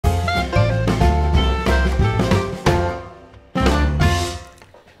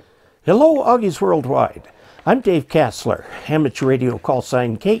Hello, Augies Worldwide. I'm Dave Kassler, amateur radio call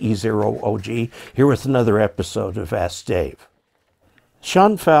sign KE0OG, here with another episode of Ask Dave.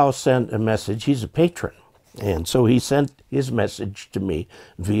 Sean Fow sent a message. He's a patron, and so he sent his message to me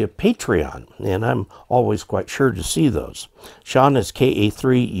via Patreon, and I'm always quite sure to see those. Sean is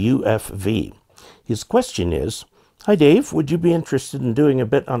KA3UFV. His question is, "Hi Dave, would you be interested in doing a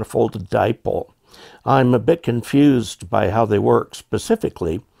bit on a folded dipole? I'm a bit confused by how they work.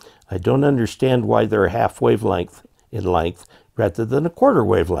 Specifically, I don't understand why they're a half wavelength in length rather than a quarter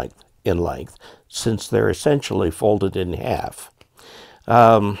wavelength in length, since they're essentially folded in half."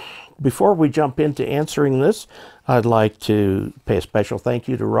 Before we jump into answering this, I'd like to pay a special thank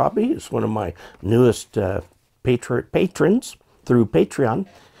you to Robbie. He's one of my newest patrons through Patreon.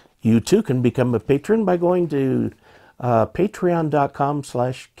 You too can become a patron by going to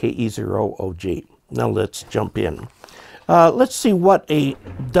patreon.com/KE0OG. Now let's jump in. Let's see what a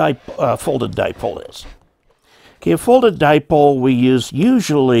folded dipole is. Okay, a folded dipole we use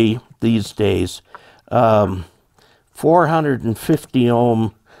usually these days 450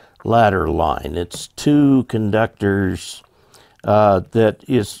 ohm ladder line. It's two conductors that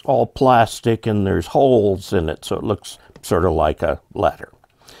is all plastic and there's holes in it, so it looks sort of like a ladder.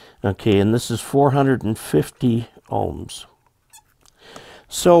 Okay, and this is 450 ohms.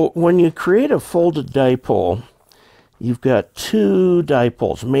 So when you create a folded dipole, you've got two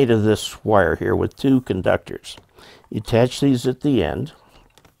dipoles made of this wire here with two conductors. You attach these at the end,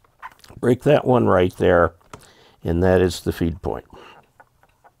 break that one right there, and that is the feed point.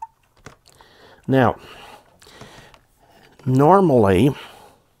 Now, normally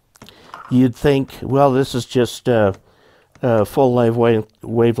you'd think, well, this is just a full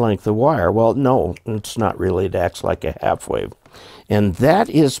wavelength of wire. Well, no, it's not really. It acts like a half wave. And that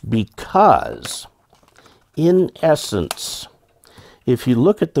is because, in essence, if you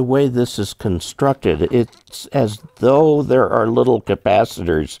look at the way this is constructed, it's as though there are little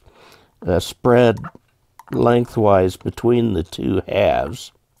capacitors spread lengthwise between the two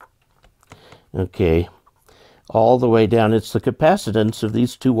halves. Okay, all the way down. It's the capacitance of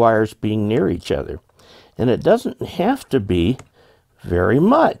these two wires being near each other. And it doesn't have to be very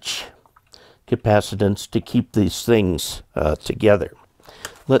much capacitance to keep these things together.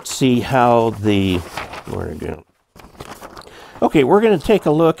 Let's see how the... Okay, we're going to take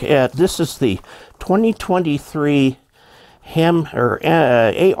a look at, this is the 2023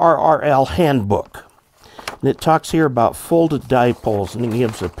 ARRL Handbook. And it talks here about folded dipoles, and it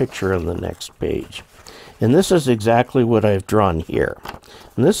gives a picture on the next page. And this is exactly what I've drawn here.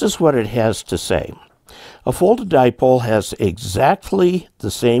 And this is what it has to say. A folded dipole has exactly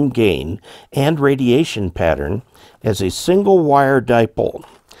the same gain and radiation pattern as a single wire dipole.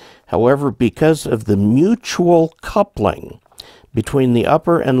 However, because of the mutual coupling between the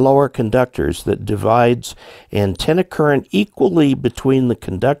upper and lower conductors that divides antenna current equally between the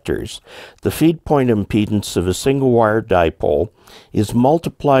conductors, the feed point impedance of a single wire dipole is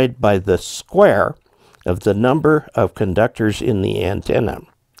multiplied by the square of the number of conductors in the antenna.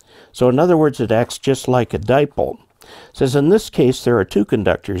 So in other words, it acts just like a dipole. It says in this case there are two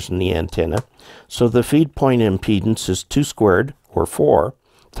conductors in the antenna, so the feed point impedance is 2 squared, or 4,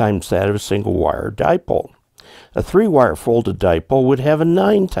 times that of a single wire dipole. A 3-wire folded dipole would have a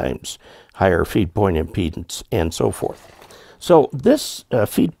 9 times higher feed point impedance, and so forth. So this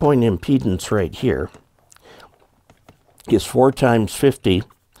feed point impedance right here is 4 times 50,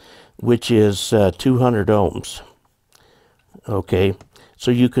 which is 200 ohms. Okay,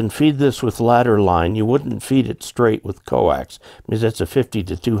 so you can feed this with ladder line. You wouldn't feed it straight with coax, because that's a 50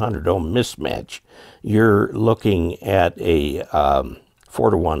 to 200 ohm mismatch. You're looking at a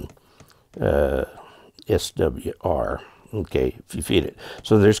 4-to-1 SWR, okay, if you feed it.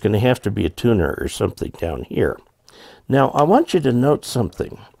 So there's going to have to be a tuner or something down here. Now, I want you to note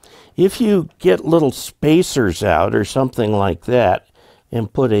something. If you get little spacers out or something like that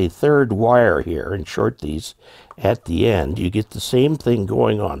and put a 3rd wire here and short these at the end, you get the same thing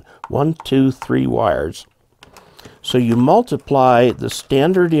going on. 1, 2, 3 wires. So you multiply the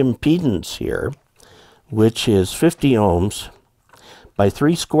standard impedance here, which is 50 ohms, by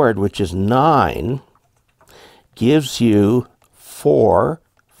 3 squared, which is 9, gives you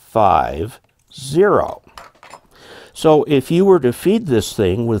 450. So if you were to feed this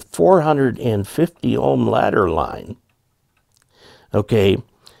thing with 450 ohm ladder line, okay,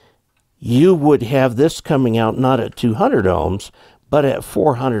 you would have this coming out not at 200 ohms, but at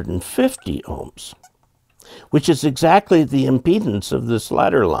 450 ohms, which is exactly the impedance of this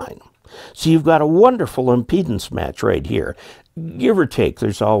ladder line. So you've got a wonderful impedance match right here. Give or take,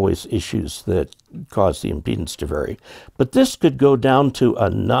 there's always issues that cause the impedance to vary. But this could go down to a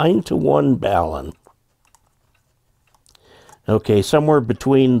 9-to-1 balun. Okay, somewhere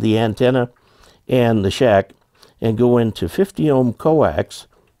between the antenna and the shack, and go into 50 ohm coax,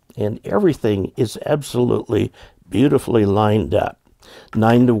 and everything is absolutely beautifully lined up.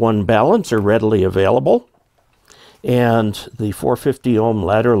 9-to-1 balance are readily available, and the 450 ohm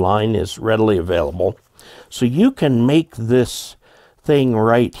ladder line is readily available. So you can make this thing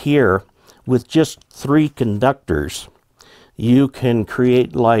right here with just 3 conductors. You can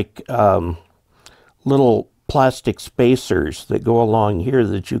create like little plastic spacers that go along here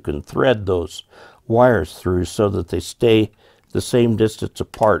that you can thread those wires through so that they stay the same distance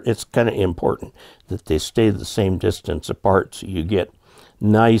apart. It's kind of important that they stay the same distance apart so you get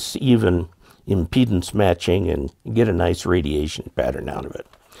nice even impedance matching and get a nice radiation pattern out of it.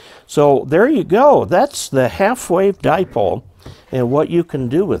 So there you go. That's the half-wave dipole and what you can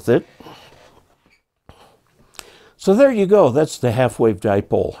do with it. So there you go. That's the half-wave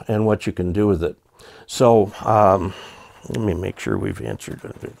dipole and what you can do with it. So let me make sure we've answered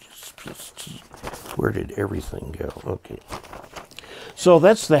it. Where did everything go? Okay. So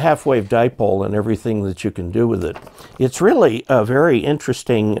that's the half-wave dipole and everything that you can do with it. It's really a very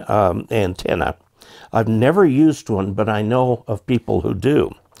interesting antenna. I've never used one, but I know of people who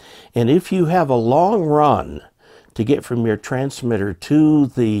do. And if you have a long run to get from your transmitter to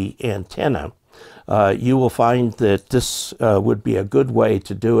the antenna, you will find that this would be a good way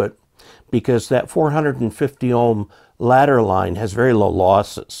to do it, because that 450 ohm ladder line has very low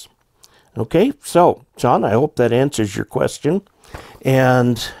losses. Okay, so John, I hope that answers your question,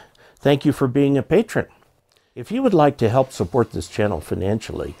 and thank you for being a patron. If you would like to help support this channel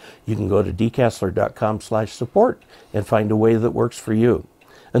financially, you can go to dcasler.com/support and find a way that works for you.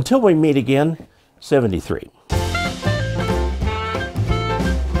 Until we meet again, 73.